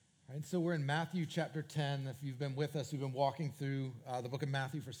And so we're in Matthew chapter 10. If you've been with us, we've been walking through the book of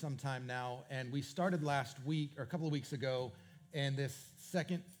Matthew for some time now. And we started last week, or a couple of weeks ago, in this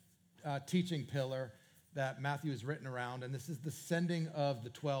second teaching pillar that Matthew has written around. And this is the sending of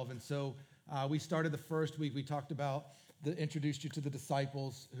the 12. And so we started the first week. We talked about, introduced you to the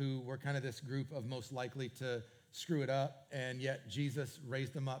disciples who were kind of this group of most likely to screw it up. And yet Jesus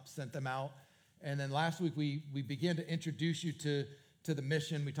raised them up, sent them out. And then last week we began to introduce you to the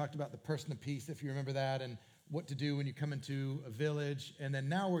mission. We talked about the person of peace, if you remember that, and what to do when you come into a village. And then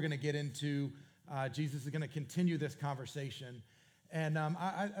now we're going to get into, Jesus is going to continue this conversation. And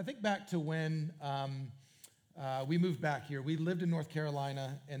I think back to when we moved back here. We lived in North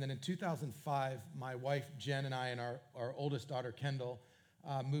Carolina, and then in 2005, my wife Jen and I and our oldest daughter Kendall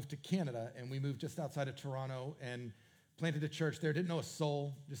moved to Canada, and we moved just outside of Toronto and planted a church there. Didn't know a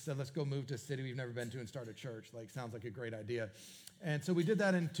soul. Just said, let's go move to a city we've never been to and start a church. Sounds like a great idea. And so we did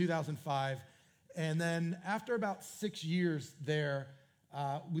that in 2005. And then after about 6 years there,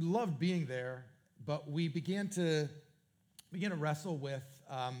 we loved being there, but we began to wrestle with,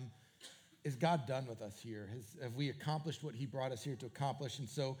 is God done with us here? Have we accomplished what he brought us here to accomplish? And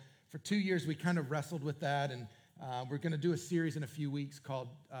so for 2 years, we kind of wrestled with that. And we're going to do a series in a few weeks called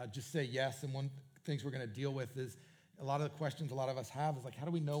Just Say Yes. And one of the things we're going to deal with is a lot of the questions a lot of us have is how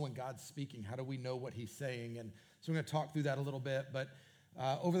do we know when God's speaking? How do we know what he's saying? And so we're going to talk through that a little bit. But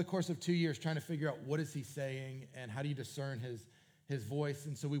over the course of 2 years, trying to figure out what is he saying and how do you discern his voice?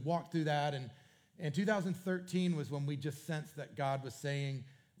 And so we walked through that. And in 2013 was when we just sensed that God was saying,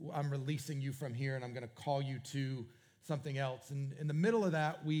 I'm releasing you from here and I'm going to call you to something else. And in the middle of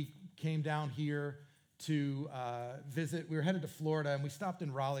that, we came down here to visit. We were headed to Florida, and we stopped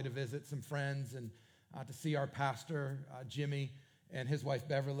in Raleigh to visit some friends and to see our pastor, Jimmy, and his wife,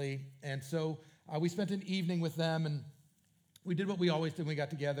 Beverly. And so we spent an evening with them, and we did what we always did when we got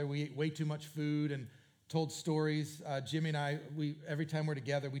together. We ate way too much food and told stories. Jimmy and I, every time we're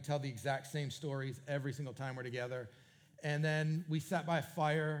together, we tell the exact same stories every single time we're together. And then we sat by a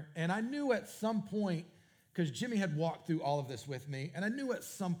fire, and I knew at some point, because Jimmy had walked through all of this with me, and I knew at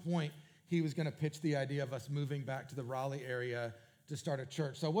some point he was going to pitch the idea of us moving back to the Raleigh area to start a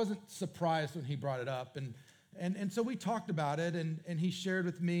church. So I wasn't surprised when he brought it up. And so we talked about it, and he shared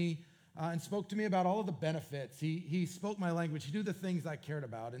with me and spoke to me about all of the benefits. He spoke my language. He knew the things I cared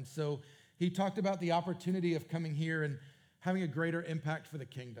about. And so he talked about the opportunity of coming here and having a greater impact for the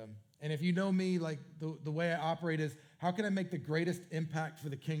kingdom. And if you know me, the way I operate is, how can I make the greatest impact for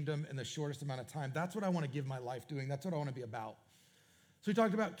the kingdom in the shortest amount of time? That's what I want to give my life doing. That's what I want to be about. So we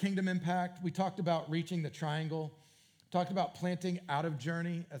talked about kingdom impact. We talked about reaching the triangle. Talked about planting out of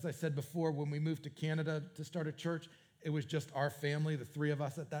Journey. As I said before, when we moved to Canada to start a church, it was just our family, the three of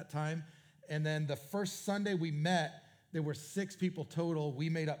us at that time. And then the first Sunday we met, there were 6 people total. We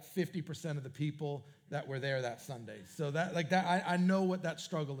made up 50% of the people that were there that Sunday. So I know what that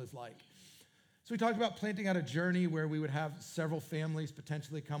struggle is like. So we talked about planting out a journey where we would have several families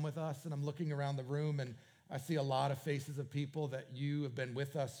potentially come with us. And I'm looking around the room, and I see a lot of faces of people that you have been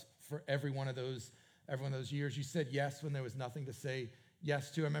with us for every one of those years. You said yes when there was nothing to say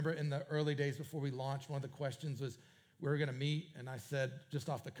yes to. I remember in the early days before we launched, one of the questions was where we're going to meet. And I said, just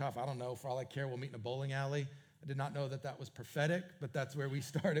off the cuff, I don't know. For all I care, we'll meet in a bowling alley. I did not know that was prophetic, but that's where we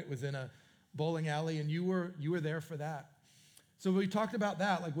started, was in a bowling alley. And you were there for that. So we talked about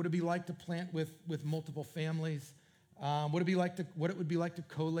that. What it'd be like to plant with multiple families. What it would be like to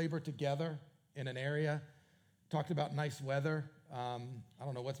co-labor together in an area. Talked about nice weather. I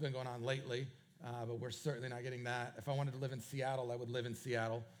don't know what's been going on lately. But we're certainly not getting that. If I wanted to live in Seattle, I would live in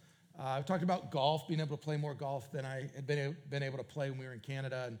Seattle. I've talked about golf, being able to play more golf than I had been able to play when we were in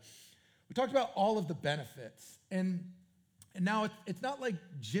Canada. And we talked about all of the benefits. And now it's not like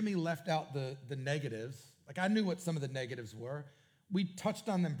Jimmy left out the negatives. I knew what some of the negatives were. We touched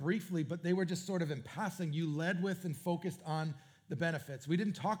on them briefly, but they were just sort of in passing. You led with and focused on the benefits. We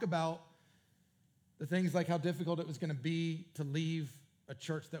didn't talk about the things like how difficult it was going to be to leave a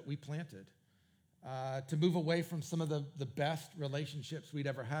church that we planted. To move away from some of the best relationships we'd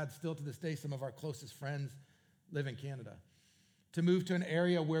ever had. Still to this day, some of our closest friends live in Canada. To move to an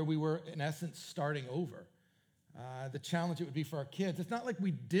area where we were, in essence, starting over. The challenge it would be for our kids. It's not like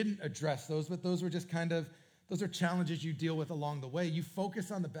we didn't address those, but those were just those are challenges you deal with along the way. You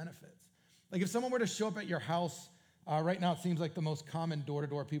focus on the benefits. If someone were to show up at your house, right now it seems like the most common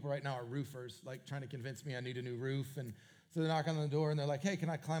door-to-door people right now are roofers, trying to convince me I need a new roof. And so they knock on the door and they're like, hey, can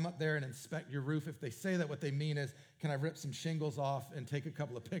I climb up there and inspect your roof? If they say that, what they mean is, can I rip some shingles off and take a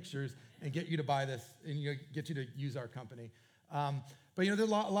couple of pictures and get you to buy this and get you to use our company? But there's a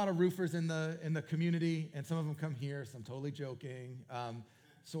lot of roofers in the community, and some of them come here, so I'm totally joking.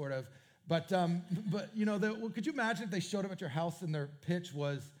 sort of. But could you imagine if they showed up at your house and their pitch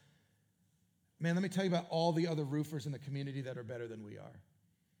was, man, let me tell you about all the other roofers in the community that are better than we are.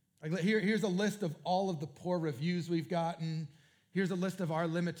 Like here's a list of all of the poor reviews we've gotten. Here's a list of our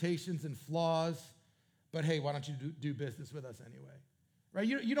limitations and flaws. But hey, why don't you do business with us anyway? Right?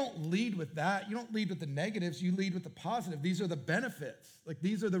 You don't lead with that. You don't lead with the negatives. You lead with the positive. These are the benefits. Like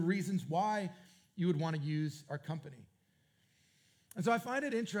these are the reasons why you would want to use our company. And so I find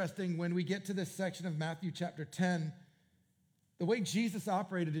it interesting when we get to this section of Matthew chapter 10, the way Jesus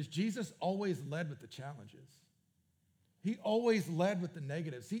operated is Jesus always led with the challenges. He always led with the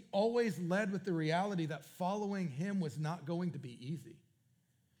negatives. He always led with the reality that following him was not going to be easy.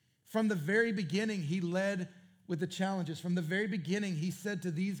 From the very beginning, he led with the challenges. From the very beginning, he said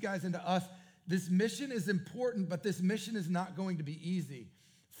to these guys and to us, this mission is important, but this mission is not going to be easy.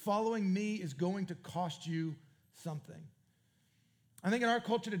 Following me is going to cost you something. I think in our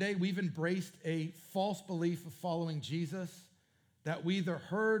culture today, we've embraced a false belief of following Jesus that we either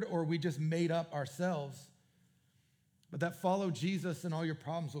heard or we just made up ourselves, but that follow Jesus and all your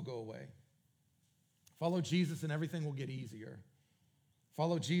problems will go away. Follow Jesus and everything will get easier.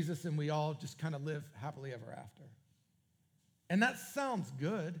 Follow Jesus and we all just kind of live happily ever after. And that sounds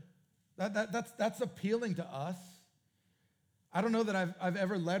good. That's appealing to us. I don't know that I've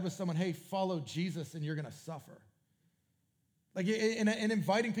ever led with someone, hey, follow Jesus and you're going to suffer. Like in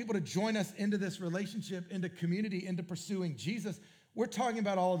inviting people to join us into this relationship, into community, into pursuing Jesus, we're talking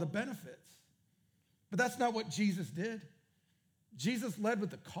about all of the benefits. But that's not what Jesus did. Jesus led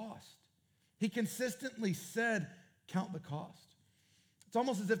with the cost. He consistently said, count the cost. It's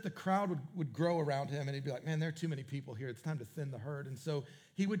almost as if the crowd would grow around him and he'd be like, man, there are too many people here. It's time to thin the herd. And so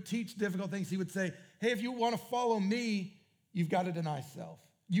he would teach difficult things. He would say, hey, if you want to follow me, you've got to deny self.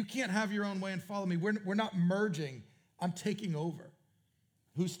 You can't have your own way and follow me. We're not merging. I'm taking over.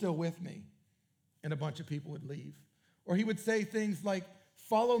 Who's still with me? And a bunch of people would leave. Or he would say things like,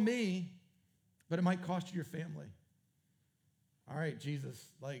 follow me, but it might cost you your family. All right, Jesus,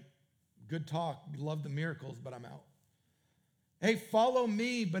 like, good talk. Love the miracles, but I'm out. Hey, follow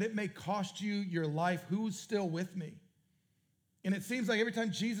me, but it may cost you your life. Who's still with me? And it seems like every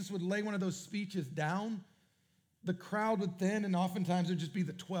time Jesus would lay one of those speeches down, the crowd would thin, and oftentimes there'd just be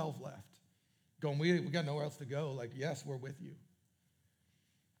the 12 left. Going, we got nowhere else to go. Like, yes, we're with you.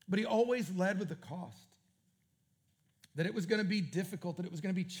 But he always led with the cost. That it was going to be difficult, that it was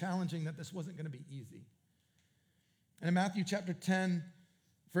going to be challenging, that this wasn't going to be easy. And in Matthew chapter 10,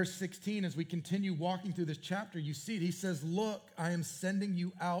 verse 16, as we continue walking through this chapter, you see it. He says, look, I am sending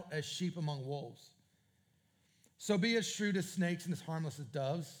you out as sheep among wolves. So be as shrewd as snakes and as harmless as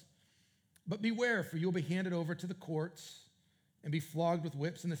doves. But beware, for you'll be handed over to the courts and be flogged with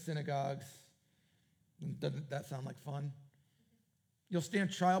whips in the synagogues. Doesn't that sound like fun? You'll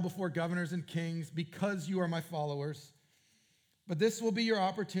stand trial before governors and kings because you are my followers. But this will be your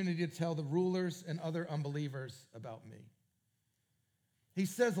opportunity to tell the rulers and other unbelievers about me. He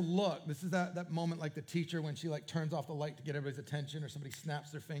says, look, this is that moment like the teacher when she like turns off the light to get everybody's attention or somebody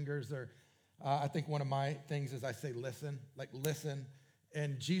snaps their fingers or I think one of my things is I say listen, like listen.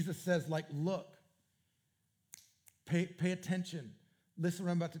 And Jesus says like, look, pay attention. Listen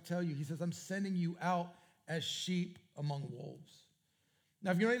what I'm about to tell you. He says, I'm sending you out as sheep among wolves.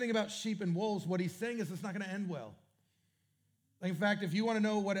 Now, if you know anything about sheep and wolves, what he's saying is it's not going to end well. Like, in fact, if you want to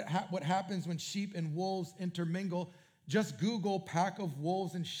know what happens when sheep and wolves intermingle, just Google pack of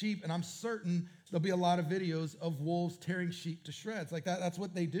wolves and sheep, and I'm certain there'll be a lot of videos of wolves tearing sheep to shreds. Like that's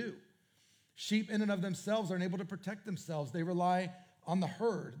what they do. Sheep in and of themselves aren't able to protect themselves. They rely on the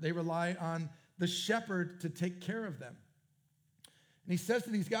herd. They rely on the shepherd to take care of them. And he says to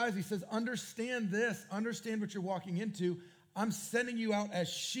these guys, he says, understand this, understand what you're walking into. I'm sending you out as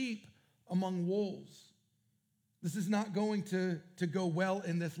sheep among wolves. This is not going to go well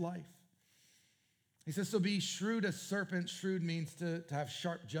in this life. He says, so be shrewd as serpents. Shrewd means to have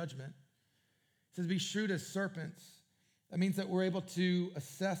sharp judgment. He says, be shrewd as serpents. That means that we're able to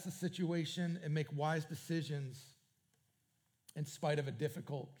assess a situation and make wise decisions in spite of a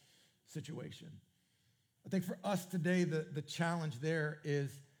difficult situation. I think for us today, the challenge there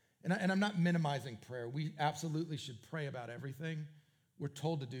is, and I'm not minimizing prayer. We absolutely should pray about everything. We're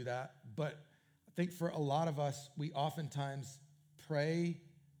told to do that. But I think for a lot of us, we oftentimes pray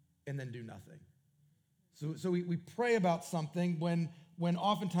and then do nothing. So we pray about something when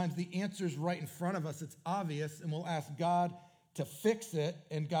oftentimes the answer is right in front of us. It's obvious, and we'll ask God to fix it.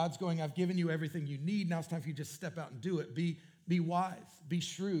 And God's going, I've given you everything you need. Now it's time for you to just step out and do it. Be wise, be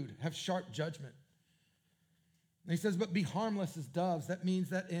shrewd, have sharp judgment. And he says, but be harmless as doves. That means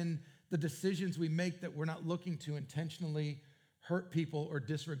that in the decisions we make that we're not looking to intentionally hurt people or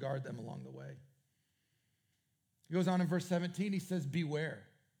disregard them along the way. He goes on in verse 17, he says, beware.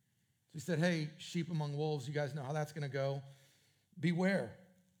 So he said, hey, sheep among wolves, you guys know how that's going to go. Beware.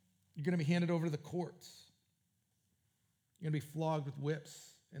 You're going to be handed over to the courts. You're going to be flogged with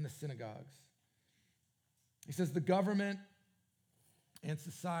whips in the synagogues. He says the government and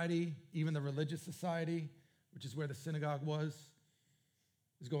society, even the religious society, which is where the synagogue was,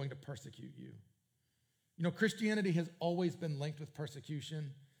 is going to persecute you. You know, Christianity has always been linked with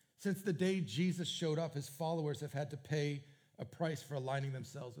persecution. Since the day Jesus showed up, his followers have had to pay a price for aligning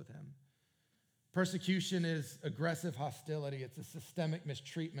themselves with him. Persecution is aggressive hostility. It's a systemic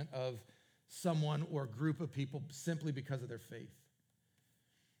mistreatment of someone or group of people simply because of their faith.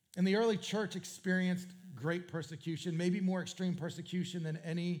 And the early church experienced great persecution, maybe more extreme persecution than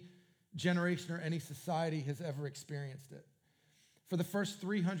any generation or any society has ever experienced it. For the first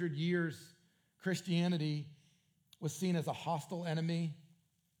 300 years, Christianity was seen as a hostile enemy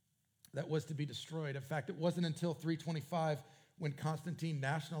that was to be destroyed. In fact, it wasn't until 325 when Constantine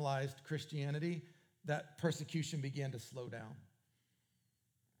nationalized Christianity that persecution began to slow down.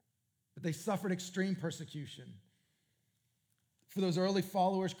 But they suffered extreme persecution. For those early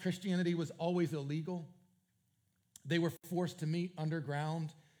followers, Christianity was always illegal. They were forced to meet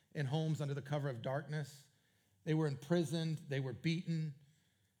underground in homes under the cover of darkness. They were imprisoned, they were beaten,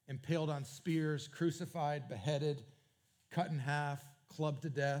 impaled on spears, crucified, beheaded, cut in half, clubbed to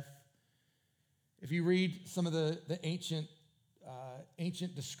death. If you read some of the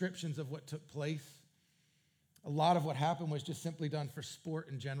ancient descriptions of what took place, a lot of what happened was just simply done for sport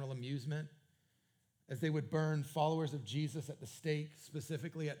and general amusement, as they would burn followers of Jesus at the stake,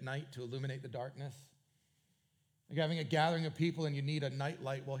 specifically at night to illuminate the darkness. Like having a gathering of people and you need a night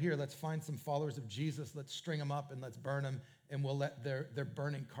light. Well, here, let's find some followers of Jesus, let's string them up and let's burn them, and we'll let their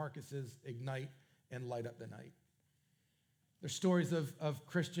burning carcasses ignite and light up the night. There's stories of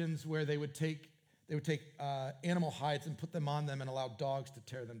Christians where they would take animal hides and put them on them and allow dogs to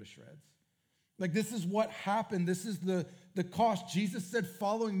tear them to shreds. Like, this is what happened. This is the cost. Jesus said,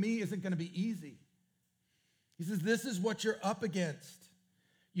 following me isn't going to be easy. He says, this is what you're up against.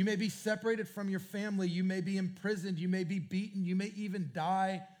 You may be separated from your family. You may be imprisoned. You may be beaten. You may even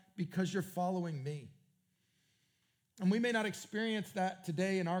die because you're following me. And we may not experience that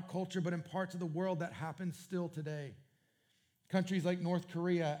today in our culture, but in parts of the world that happens still today. Countries like North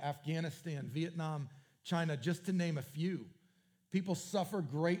Korea, Afghanistan, Vietnam, China, just to name a few. People suffer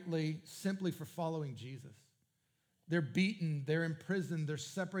greatly simply for following Jesus. They're beaten, they're imprisoned, they're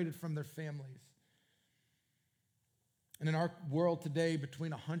separated from their families. And in our world today,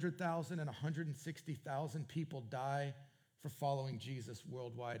 between 100,000 and 160,000 people die for following Jesus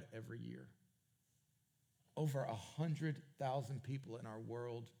worldwide every year. Over 100,000 people in our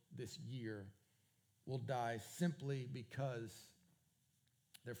world this year will die simply because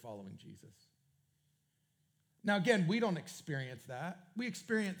they're following Jesus. Now, again, we don't experience that. We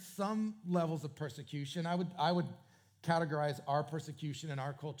experience some levels of persecution. I would categorize our persecution in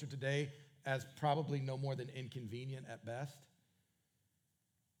our culture today as probably no more than inconvenient at best.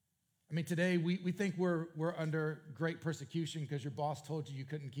 I mean, today we think we're under great persecution because your boss told you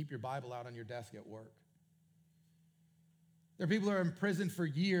couldn't keep your Bible out on your desk at work. There are people who are in prison for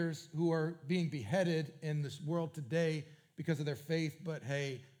years who are being beheaded in this world today because of their faith, but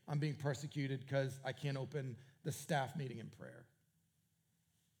hey, I'm being persecuted because I can't open the staff meeting in prayer.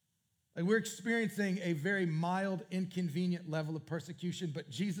 Like, we're experiencing a very mild, inconvenient level of persecution, but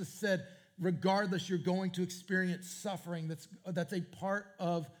Jesus said, regardless, you're going to experience suffering. That's a part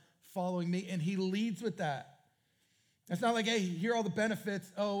of following me, and he leads with that. It's not like, hey, here are all the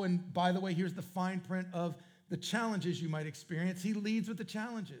benefits. Oh, and by the way, here's the fine print of the challenges you might experience. He leads with the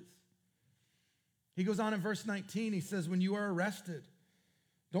challenges. He goes on in verse 19, he says, when you are arrested,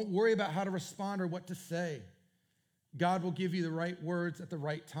 don't worry about how to respond or what to say. God will give you the right words at the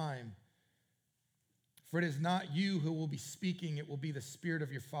right time. For it is not you who will be speaking, it will be the Spirit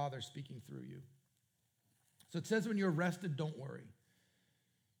of your Father speaking through you. So it says when you're arrested, don't worry.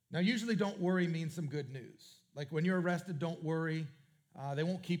 Now, usually don't worry means some good news. Like when you're arrested, don't worry. They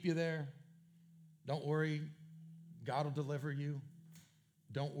won't keep you there. Don't worry, God will deliver you.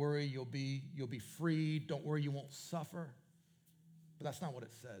 Don't worry, you'll be freed. Don't worry, you won't suffer. But that's not what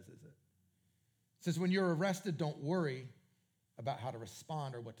it says, is it? It says when you're arrested, don't worry about how to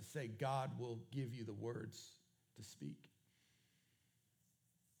respond or what to say. God will give you the words to speak.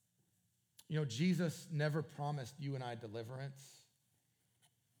 You know, Jesus never promised you and I deliverance.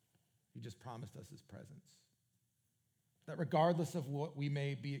 He just promised us his presence. That regardless of what we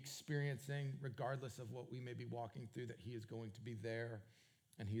may be experiencing, regardless of what we may be walking through, that he is going to be there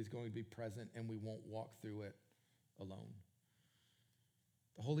and he is going to be present and we won't walk through it alone.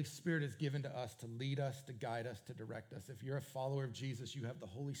 The Holy Spirit is given to us to lead us, to guide us, to direct us. If you're a follower of Jesus, you have the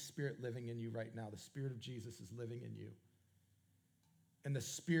Holy Spirit living in you right now. The Spirit of Jesus is living in you. And the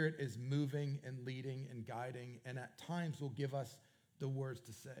Spirit is moving and leading and guiding, and at times will give us the words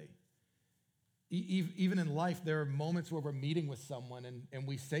to say. Even in life, there are moments where we're meeting with someone and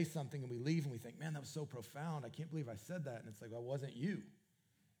we say something and we leave and we think, man, that was so profound. I can't believe I said that. And it's like, well, it wasn't you.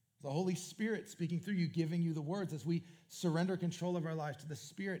 The Holy Spirit speaking through you, giving you the words. As we surrender control of our lives to the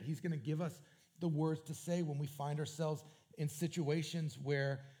Spirit, He's going to give us the words to say when we find ourselves in situations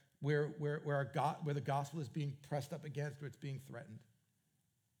where the gospel is being pressed up against or it's being threatened.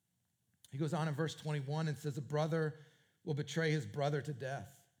 He goes on in verse 21 and says, a brother will betray his brother to death.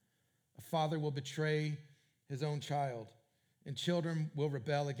 A father will betray his own child, and children will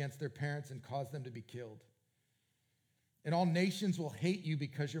rebel against their parents and cause them to be killed. And all nations will hate you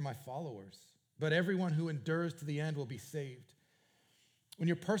because you're my followers, but everyone who endures to the end will be saved. When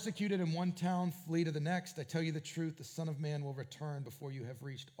you're persecuted in one town, flee to the next. I tell you the truth, the Son of Man will return before you have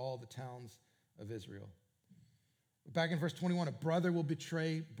reached all the towns of Israel. Back in verse 21, a brother will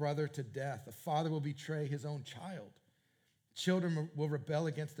betray brother to death. A father will betray his own child. Children will rebel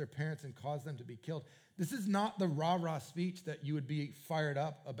against their parents and cause them to be killed. This is not the rah-rah speech that you would be fired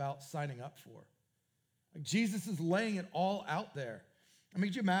up about signing up for. Like Jesus is laying it all out there. I mean,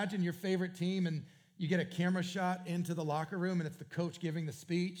 could you imagine your favorite team and you get a camera shot into the locker room and it's the coach giving the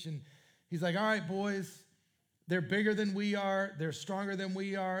speech and he's like, all right, boys, they're bigger than we are. They're stronger than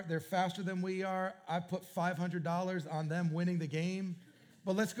we are. They're faster than we are. I put $500 on them winning the game,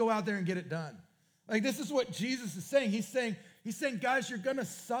 but let's go out there and get it done. Like, this is what Jesus is saying. He's saying, guys, you're going to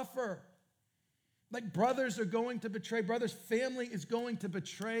suffer. Like, brothers are going to betray brothers. Family is going to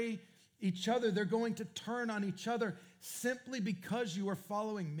betray each other. They're going to turn on each other simply because you are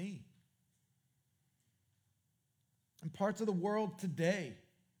following me. In parts of the world today,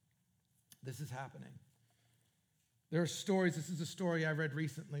 this is happening. There are stories. This is a story I read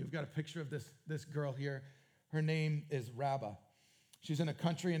recently. We've got a picture of this girl here. Her name is Rabba. She's in a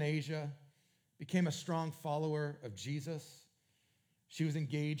country in Asia, became a strong follower of Jesus. She was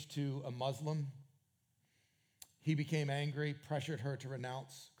engaged to a Muslim. He became angry, pressured her to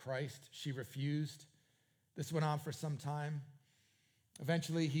renounce Christ. She refused. This went on for some time.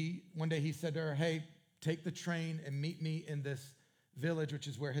 Eventually, one day he said to her, hey, take the train and meet me in this village, which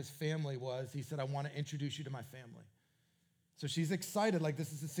is where his family was. He said, I want to introduce you to my family. So she's excited, like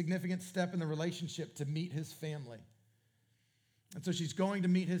this is a significant step in the relationship to meet his family. And so she's going to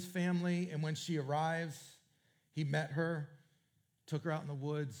meet his family, and when she arrives, he met her, took her out in the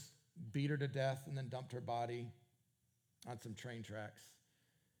woods, beat her to death, and then dumped her body on some train tracks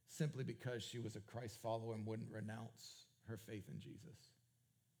simply because she was a Christ follower and wouldn't renounce her faith in Jesus.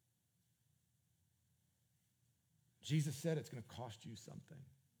 Jesus said it's going to cost you something.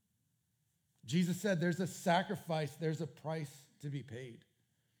 Jesus said there's a sacrifice, there's a price to be paid.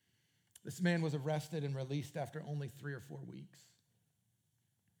 This man was arrested and released after only 3 or 4 weeks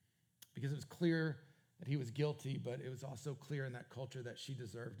because it was clear that he was guilty, but it was also clear in that culture that she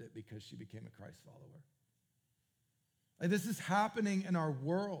deserved it because she became a Christ follower. Like, this is happening in our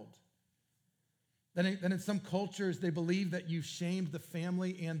world. Then in some cultures, they believe that you've shamed the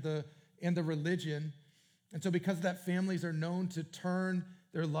family and the religion. And so because of that, families are known to turn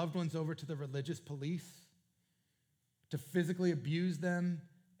their loved ones over to the religious police, to physically abuse them,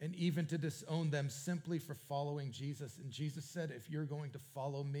 and even to disown them simply for following Jesus. And Jesus said, if you're going to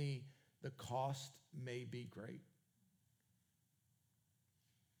follow me, the cost may be great.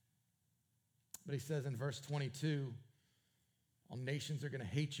 But he says in verse 22, all nations are going to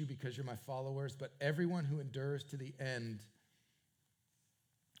hate you because you're my followers, but everyone who endures to the end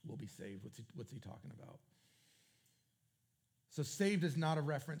will be saved. What's he talking about? So saved is not a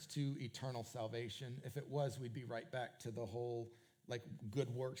reference to eternal salvation. If it was, we'd be right back to the whole, like,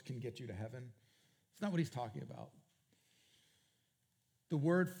 good works can get you to heaven. It's not what he's talking about. The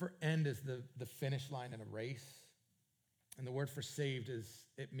word for end is the finish line in a race. And the word for saved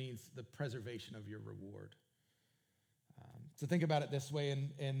it means the preservation of your reward. So think about it this way.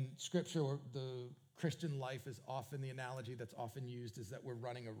 In Scripture, the Christian life is often, the analogy that's often used is that we're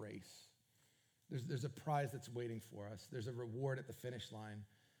running a race. There's a prize that's waiting for us. There's a reward at the finish line.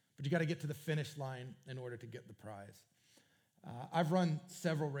 But you got to get to the finish line in order to get the prize. I've run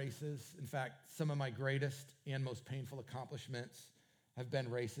several races. In fact, some of my greatest and most painful accomplishments have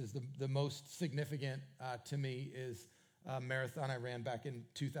been races. The most significant to me is a marathon I ran back in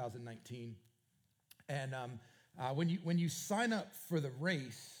 2019. And when you sign up for the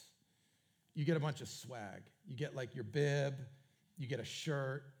race, you get a bunch of swag. You get like your bib, you get a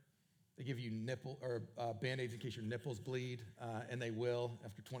shirt. They give you nipple or Band-Aids in case your nipples bleed, and they will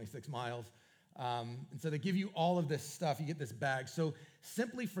after 26 miles. And so they give you all of this stuff. You get this bag. So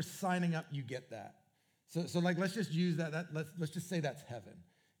simply for signing up, you get that. So like, let's just use that. Let's just say that's heaven.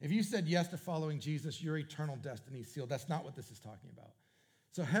 If you said yes to following Jesus, your eternal destiny is sealed. That's not what this is talking about.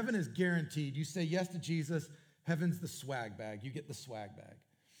 So heaven is guaranteed. You say yes to Jesus, heaven's the swag bag. You get the swag bag.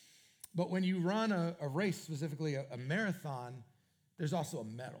 But when you run a race, specifically a marathon, there's also a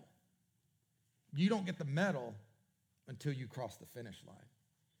medal. You don't get the medal until you cross the finish line.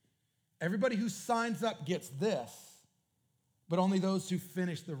 Everybody who signs up gets this, but only those who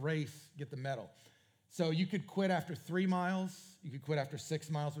finish the race get the medal. So you could quit after 3 miles. You could quit after 6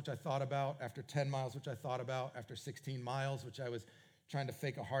 miles, which I thought about, after 10 miles, which I thought about, after 16 miles, which I was trying to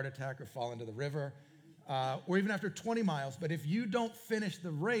fake a heart attack or fall into the river, or even after 20 miles. But if you don't finish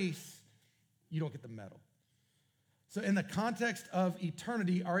the race, you don't get the medal. So in the context of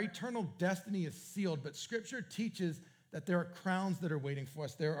eternity, our eternal destiny is sealed, but Scripture teaches that there are crowns that are waiting for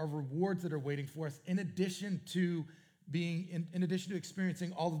us. There are rewards that are waiting for us in addition to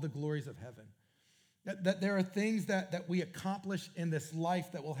experiencing all of the glories of heaven. That there are things that we accomplish in this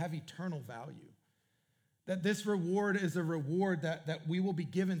life that will have eternal value. That this reward is a reward that we will be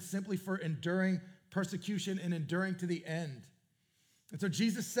given simply for enduring persecution and enduring to the end. And so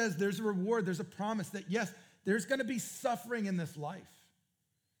Jesus says there's a reward, there's a promise that yes, there's going to be suffering in this life.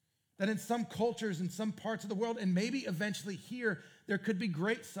 That in some cultures, in some parts of the world, and maybe eventually here, there could be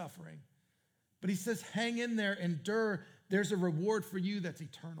great suffering. But he says, hang in there, endure. There's a reward for you that's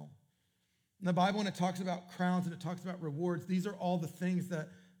eternal. In the Bible, when it talks about crowns and it talks about rewards, these are all the things that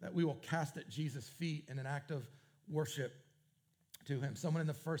we will cast at Jesus' feet in an act of worship to him. Someone in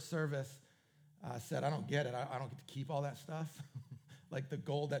the first service said, I don't get it. I don't get to keep all that stuff. Like the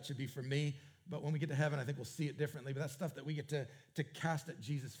gold, that should be for me. But when we get to heaven, I think we'll see it differently. But that's stuff that we get to cast at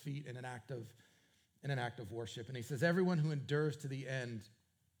Jesus' feet in an act of worship. And he says, everyone who endures to the end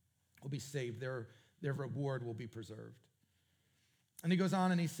will be saved. Their reward will be preserved. And he goes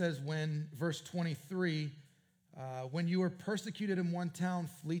on and he says, verse 23, when you are persecuted in one town,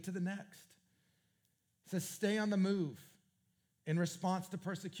 flee to the next. He says, stay on the move. In response to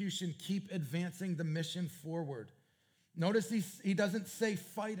persecution, keep advancing the mission forward. Notice he doesn't say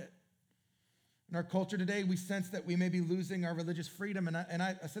fight it. In our culture today, we sense that we may be losing our religious freedom. And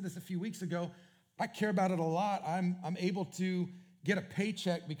I said this a few weeks ago. I care about it a lot. I'm able to get a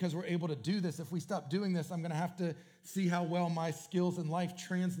paycheck because we're able to do this. If we stop doing this, I'm going to have to see how well my skills in life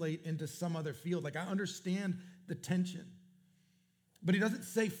translate into some other field. Like, I understand the tension. But he doesn't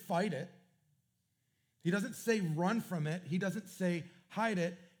say fight it. He doesn't say run from it. He doesn't say hide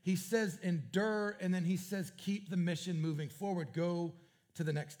it. He says endure, and then he says keep the mission moving forward. Go to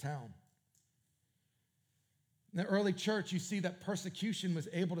the next town. In the early church, you see that persecution was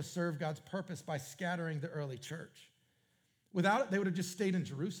able to serve God's purpose by scattering the early church. Without it, they would have just stayed in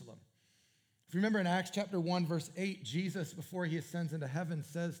Jerusalem. If you remember in Acts chapter 1, verse 8, Jesus, before he ascends into heaven,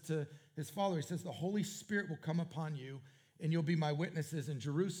 says to his followers, he says, the Holy Spirit will come upon you, and you'll be my witnesses in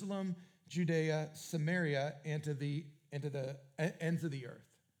Jerusalem, Judea, Samaria, and to the ends of the earth.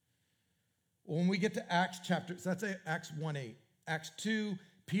 Well, when we get to Acts chapter, so that's Acts 1:8. Acts 2,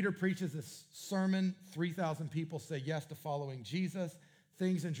 Peter preaches this sermon. 3,000 people say yes to following Jesus.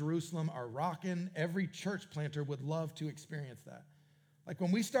 Things in Jerusalem are rocking. Every church planter would love to experience that. Like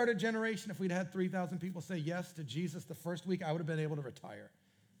when we started Generation, if we'd had 3,000 people say yes to Jesus the first week, I would have been able to retire.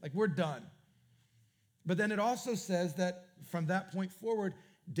 Like, we're done. But then it also says that from that point forward,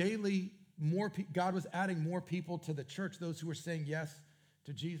 daily, God was adding more people to the church, those who were saying yes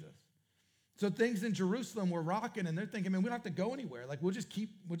to Jesus. So things in Jerusalem were rocking, and they're thinking, man, we don't have to go anywhere. Like, we'll just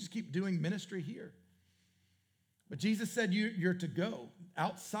keep doing ministry here. But Jesus said you're to go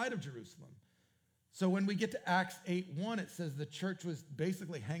outside of Jerusalem. So when we get to Acts 8:1, it says the church was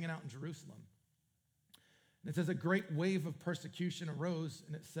basically hanging out in Jerusalem. And it says a great wave of persecution arose,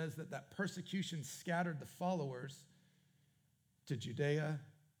 and it says that persecution scattered the followers to Judea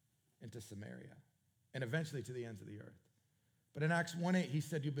and to Samaria, and eventually to the ends of the earth. But in Acts 1:8, he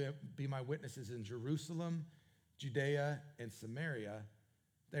said, you'll be my witnesses in Jerusalem, Judea, and Samaria.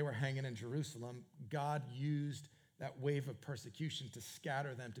 They were hanging in Jerusalem. God used that wave of persecution to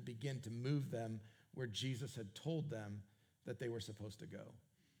scatter them, to begin to move them where Jesus had told them that they were supposed to go.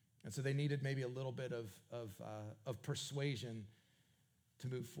 And so they needed maybe a little bit of persuasion to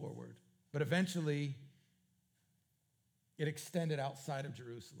move forward. But eventually, it extended outside of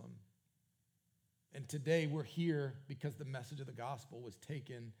Jerusalem. And today we're here because the message of the gospel was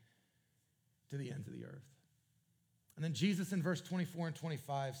taken to the ends of the earth. And then Jesus in verse 24 and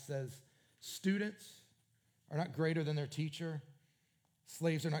 25 says, students are not greater than their teacher.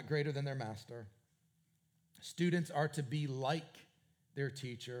 Slaves are not greater than their master. Students are to be like their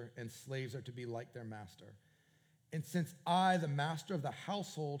teacher, and slaves are to be like their master. And since I, the master of the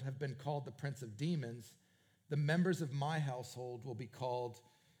household, have been called the prince of demons, the members of my household will be called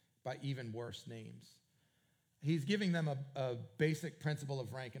by even worse names. He's giving them a basic principle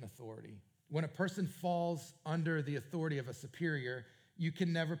of rank and authority. When a person falls under the authority of a superior, you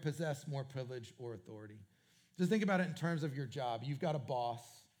can never possess more privilege or authority. Just think about it in terms of your job. You've got a boss,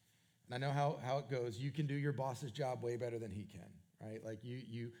 and I know how it goes. You can do your boss's job way better than he can, right? Like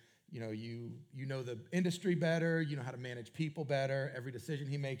you know the industry better, you know how to manage people better. Every decision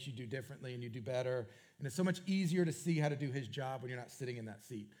he makes, you do differently and you do better. And it's so much easier to see how to do his job when you're not sitting in that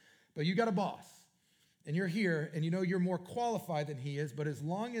seat. But you got a boss, and you're here, and you know you're more qualified than he is, but as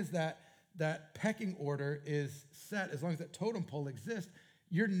long as that pecking order is set, as long as that totem pole exists,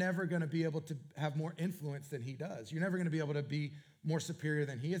 you're never going to be able to have more influence than he does. You're never going to be able to be more superior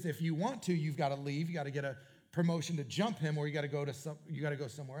than he is. If you want to, you've got to leave. You got to get a promotion to jump him, or you got to go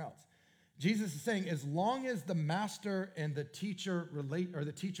somewhere else. Jesus is saying, as long as the master and the teacher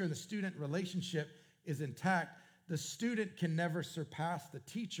the teacher and the student relationship is intact, the student can never surpass the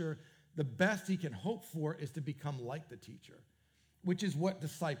teacher. The best he can hope for is to become like the teacher, which is what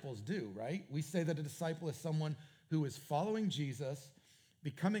disciples do, right? We say that a disciple is someone who is following Jesus,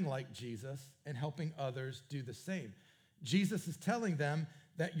 becoming like Jesus, and helping others do the same. Jesus is telling them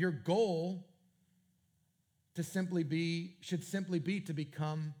that your goal should simply be to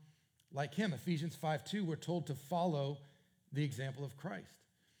become like him. Ephesians 5:2, we're told to follow the example of Christ.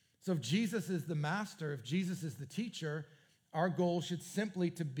 So if Jesus is the master, if Jesus is the teacher, our goal should simply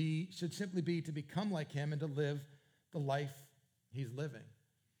be to become like him and to live the life he's living.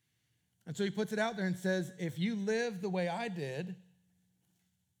 And so he puts it out there and says, if you live the way I did,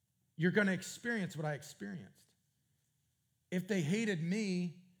 you're going to experience what I experienced. If they hated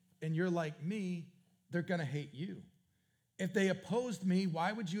me and you're like me, they're going to hate you. If they opposed me,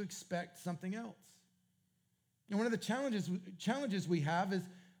 why would you expect something else? And one of the challenges we have is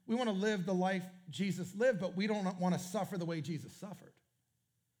we want to live the life Jesus lived, but we don't want to suffer the way Jesus suffered.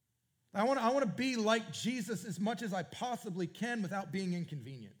 I want to be like Jesus as much as I possibly can without being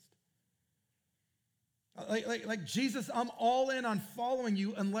inconvenienced. Like Jesus, I'm all in on following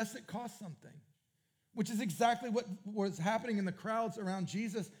you unless it costs something, which is exactly what was happening in the crowds around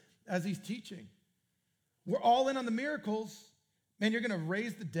Jesus as he's teaching. We're all in on the miracles. Man, you're going to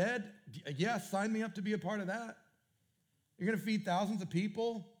raise the dead? Yeah, sign me up to be a part of that. You're going to feed thousands of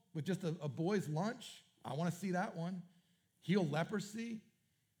people with just a boy's lunch? I want to see that one. Heal leprosy?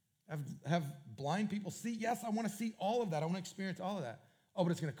 Have blind people see? Yes, I want to see all of that. I want to experience all of that. Oh,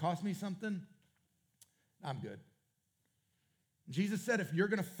 but it's going to cost me something? I'm good. Jesus said, if you're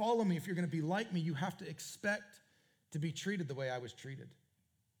going to follow me, if you're going to be like me, you have to expect to be treated the way I was treated.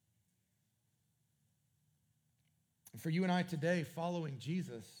 And for you and I today, following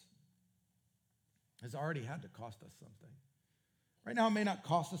Jesus has already had to cost us something. Right now, it may not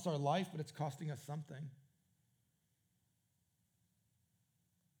cost us our life, but it's costing us something. In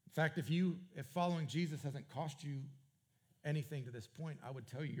fact, if following Jesus hasn't cost you anything to this point, I would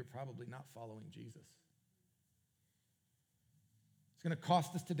tell you you're probably not following Jesus. It's going to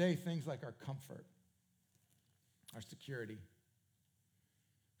cost us today things like our comfort, our security.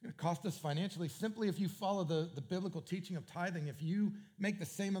 It's going to cost us financially. Simply if you follow the biblical teaching of tithing, if you make the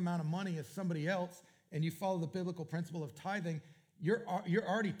same amount of money as somebody else and you follow the biblical principle of tithing, you're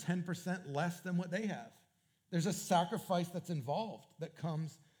already 10% less than what they have. There's a sacrifice that's involved that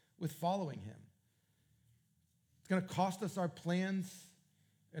comes with following him. It's going to cost us our plans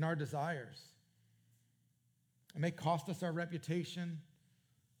and our desires. It may cost us our reputation.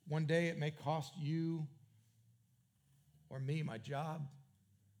 One day it may cost you or me my job.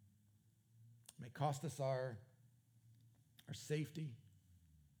 It may cost us our safety,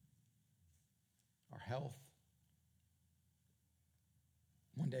 our health.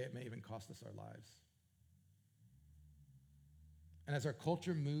 One day it may even cost us our lives. And as our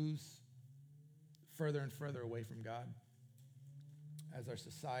culture moves further and further away from God, as our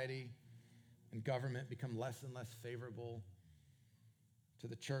society and government become less and less favorable to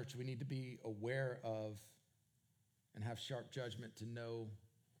the church, we need to be aware of and have sharp judgment to know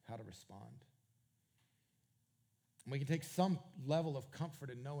how to respond. And we can take some level of comfort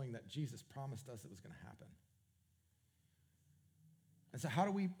in knowing that Jesus promised us it was going to happen. And so how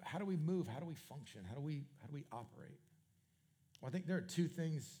do we move? How do we function? How do we operate? Well, I think there are two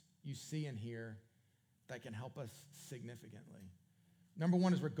things you see in here that can help us significantly. Number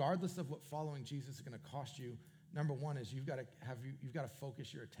one is, regardless of what following Jesus is going to cost you, number one is you've got to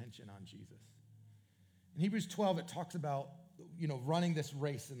focus your attention on Jesus. In Hebrews 12, it talks about running this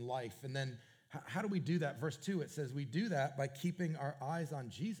race in life. And then how do we do that? Verse 2, it says, we do that by keeping our eyes on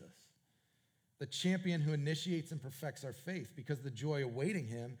Jesus, the champion who initiates and perfects our faith. Because the joy awaiting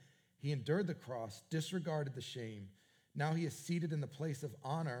him, he endured the cross, disregarded the shame. Now he is seated in the place of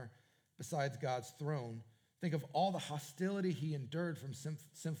honor besides God's throne. Think of all the hostility he endured from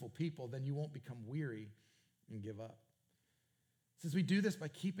sinful people, then you won't become weary and give up. It says we do this by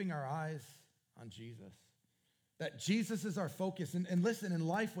keeping our eyes on Jesus. That Jesus is our focus. And listen, in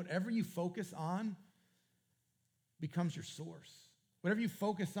life, whatever you focus on becomes your source. Whatever you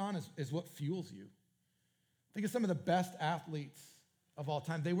focus on is what fuels you. Think of some of the best athletes of all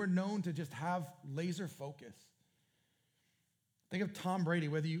time. They were known to just have laser focus. Think of Tom Brady,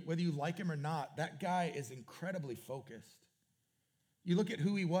 whether you like him or not, that guy is incredibly focused. You look at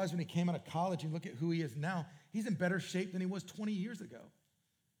who he was when he came out of college, you look at who he is now, he's in better shape than he was 20 years ago.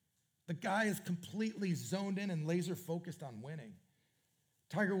 The guy is completely zoned in and laser focused on winning.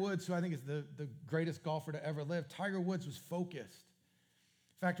 Tiger Woods, who I think is the greatest golfer to ever live, Tiger Woods was focused.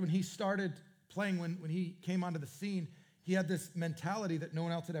 In fact, when he started playing, when he came onto the scene, he had this mentality that no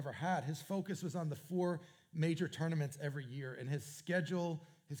one else had ever had. His focus was on the 4 major tournaments every year, and his schedule,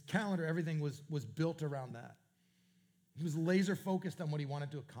 his calendar, everything was built around that. He was laser focused on what he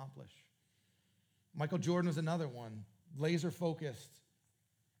wanted to accomplish. Michael Jordan was another one, laser focused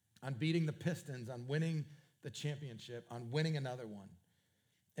on beating the Pistons, on winning the championship, on winning another one.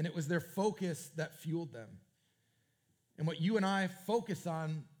 And it was their focus that fueled them. And what you and I focus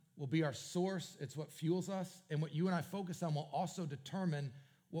on will be our source. It's what fuels us. And what you and I focus on will also determine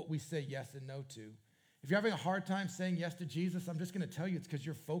what we say yes and no to. If you're having a hard time saying yes to Jesus, I'm just going to tell you it's because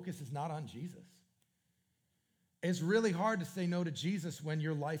your focus is not on Jesus. It's really hard to say no to Jesus when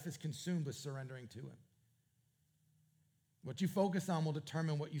your life is consumed with surrendering to him. What you focus on will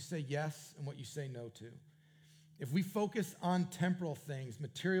determine what you say yes and what you say no to. If we focus on temporal things,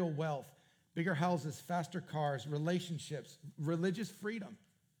 material wealth, bigger houses, faster cars, relationships, religious freedom,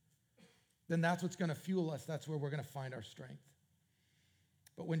 then that's what's going to fuel us. That's where we're going to find our strength.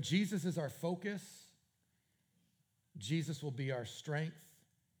 But when Jesus is our focus, Jesus will be our strength,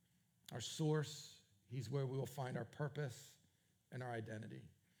 our source. He's where we will find our purpose and our identity.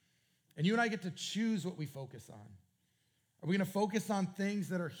 And you and I get to choose what we focus on. Are we going to focus on things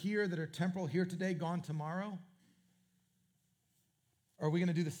that are here, that are temporal, here today, gone tomorrow? Or are we going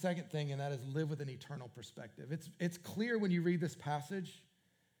to do the second thing, and that is live with an eternal perspective? It's clear when you read this passage,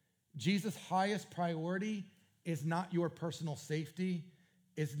 Jesus' highest priority is not your personal safety,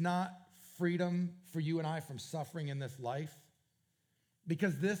 is not freedom for you and I from suffering in this life,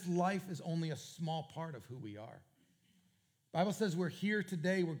 because this life is only a small part of who we are. The Bible says we're here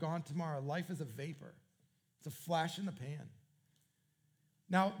today, we're gone tomorrow. Life is a vapor. It's a flash in the pan.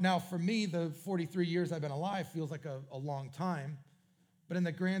 Now for me, the 43 years I've been alive feels like a long time, but in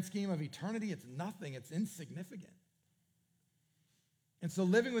the grand scheme of eternity, it's nothing. It's insignificant. And so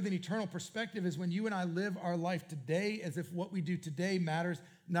living with an eternal perspective is when you and I live our life today as if what we do today matters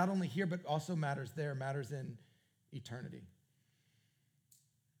not only here, but also matters there, matters in eternity.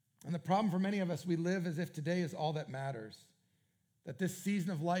 And the problem for many of us, we live as if today is all that matters, that this season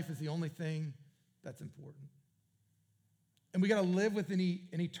of life is the only thing that's important. And we got to live with an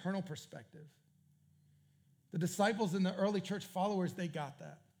eternal perspective. The disciples and the early church followers, they got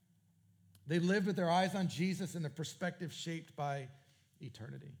that. They lived with their eyes on Jesus and their perspective shaped by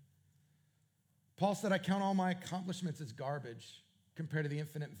eternity. Paul said, I count all my accomplishments as garbage compared to the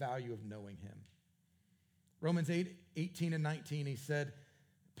infinite value of knowing him. Romans 8:18 and 19,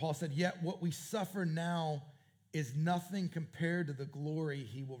 Paul said, yet what we suffer now is nothing compared to the glory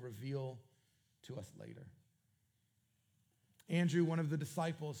he will reveal to us later. Andrew, one of the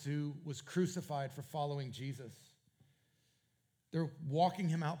disciples who was crucified for following Jesus, they're walking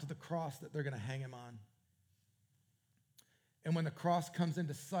him out to the cross that they're going to hang him on. And when the cross comes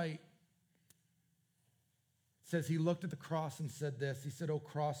into sight, it says he looked at the cross and said this. He said, O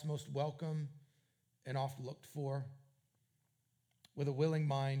cross, most welcome and oft looked for. With a willing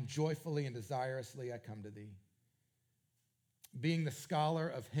mind, joyfully and desirously I come to thee. Being the scholar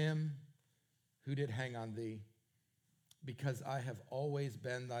of him who did hang on thee, because I have always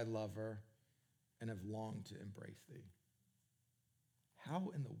been thy lover and have longed to embrace thee.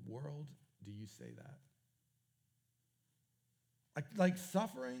 How in the world do you say that? Like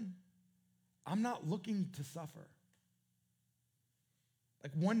suffering, I'm not looking to suffer.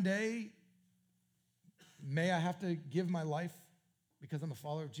 Like one day, may I have to give my life because I'm a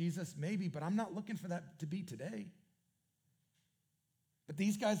follower of Jesus? Maybe, but I'm not looking for that to be today. But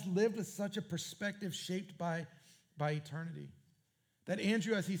these guys lived with such a perspective shaped by eternity. That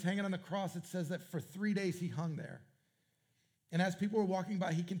Andrew, as he's hanging on the cross, it says that for 3 days he hung there. And as people were walking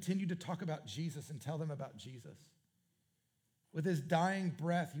by, he continued to talk about Jesus and tell them about Jesus. With his dying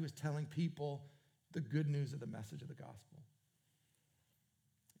breath, he was telling people the good news of the message of the gospel.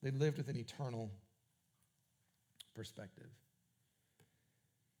 They lived with an eternal perspective.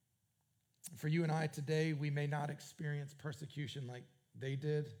 For you and I today, we may not experience persecution like they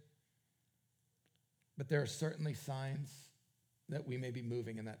did, but there are certainly signs that we may be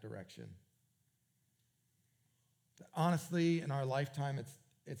moving in that direction. Honestly, in our lifetime,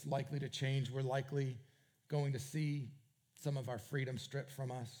 it's likely to change. We're likely going to see some of our freedom stripped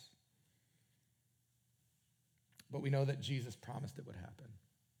from us. But we know that Jesus promised it would happen.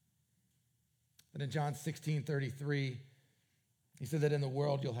 And in John 16:33, he said that in the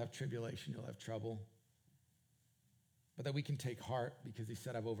world you'll have tribulation, you'll have trouble, but that we can take heart because he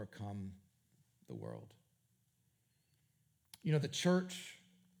said, I've overcome the world. You know, the church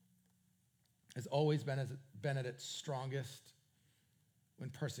has always been at its strongest when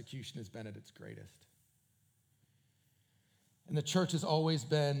persecution has been at its greatest. And the church has always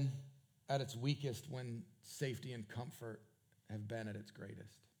been at its weakest when safety and comfort have been at its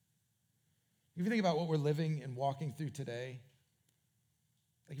greatest. If you think about what we're living and walking through today,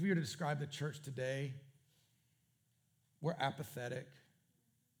 like if you were to describe the church today, we're apathetic,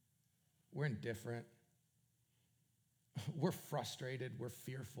 we're indifferent, we're frustrated, we're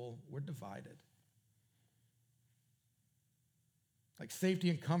fearful, we're divided. Like safety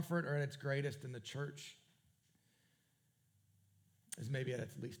and comfort are at its greatest, and the church is maybe at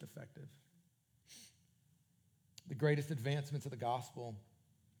its least effective. The greatest advancements of the gospel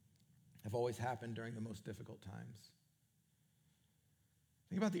have always happened during the most difficult times.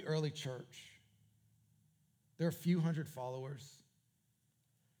 Think about the early church. There are a few hundred followers.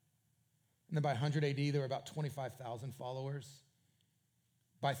 And then by 100 AD, there were about 25,000 followers.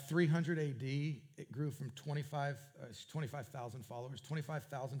 By 300 AD, it grew from 25,000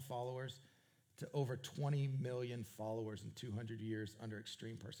 followers to over 20 million followers in 200 years under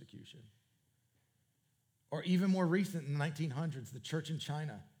extreme persecution. Or even more recent, in the 1900s, the church in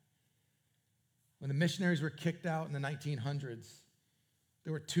China. When the missionaries were kicked out in the 1900s,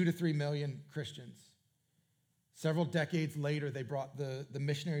 there were 2 to 3 million Christians. Several decades later, they brought the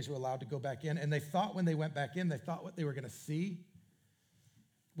missionaries were allowed to go back in, and they thought when they went back in, they thought what they were going to see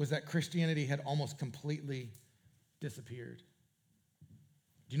was that Christianity had almost completely disappeared.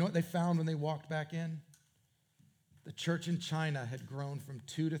 Do you know what they found when they walked back in? The church in China had grown from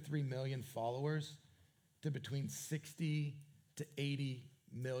 2 to 3 million followers to between 60 to 80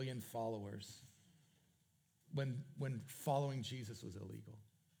 million followers when following Jesus was illegal.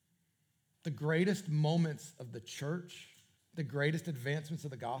 The greatest moments of the church, the greatest advancements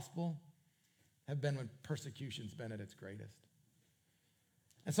of the gospel have been when persecution's been at its greatest.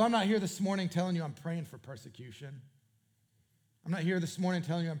 And so I'm not here this morning telling you I'm praying for persecution. I'm not here this morning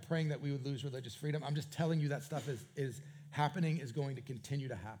telling you I'm praying that we would lose religious freedom. I'm just telling you that stuff is happening, is going to continue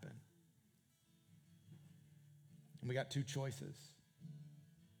to happen. And we got two choices.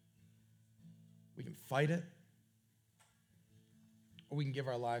 We can fight it, or we can give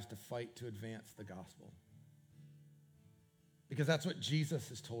our lives to fight to advance the gospel. Because that's what Jesus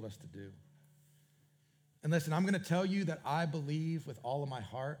has told us to do. And listen, I'm going to tell you that I believe with all of my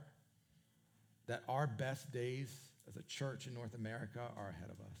heart that our best days as a church in North America are ahead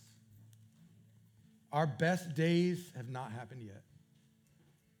of us. Our best days have not happened yet.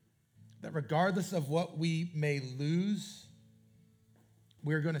 That regardless of what we may lose,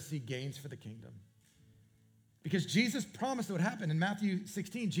 we're going to see gains for the kingdom. Because Jesus promised it would happen. In Matthew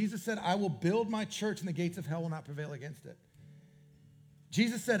 16, Jesus said, I will build my church and the gates of hell will not prevail against it.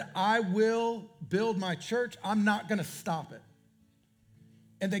 Jesus said, I will build my church. I'm not going to stop it.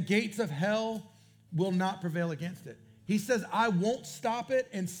 And the gates of hell will not prevail against it. He says, I won't stop it,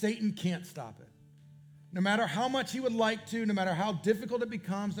 and Satan can't stop it. No matter how much he would like to, no matter how difficult it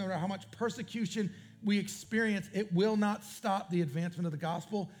becomes, no matter how much persecution we experience, it will not stop the advancement of the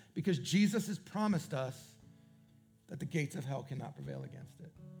gospel because Jesus has promised us that the gates of hell cannot prevail against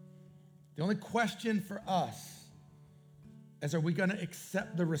it. The only question for us is, are we going to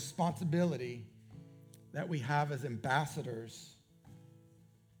accept the responsibility that we have as ambassadors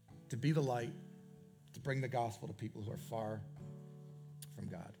to be the light, to bring the gospel to people who are far from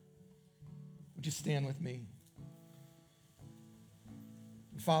God? Would you stand with me?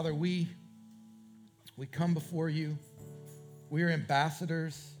 Father, we come before you. We are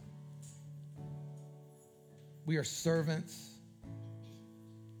ambassadors. We are servants.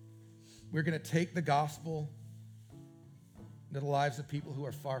 We're going to take the gospel into the lives of people who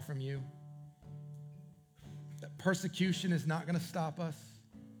are far from you. That persecution is not going to stop us.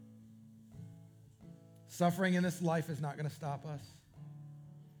 Suffering in this life is not going to stop us.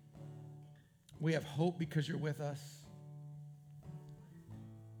 We have hope because you're with us.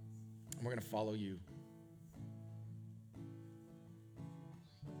 And we're going to follow you.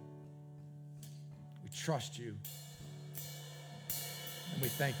 We trust you. And we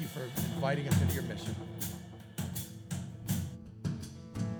thank you for inviting us into your mission.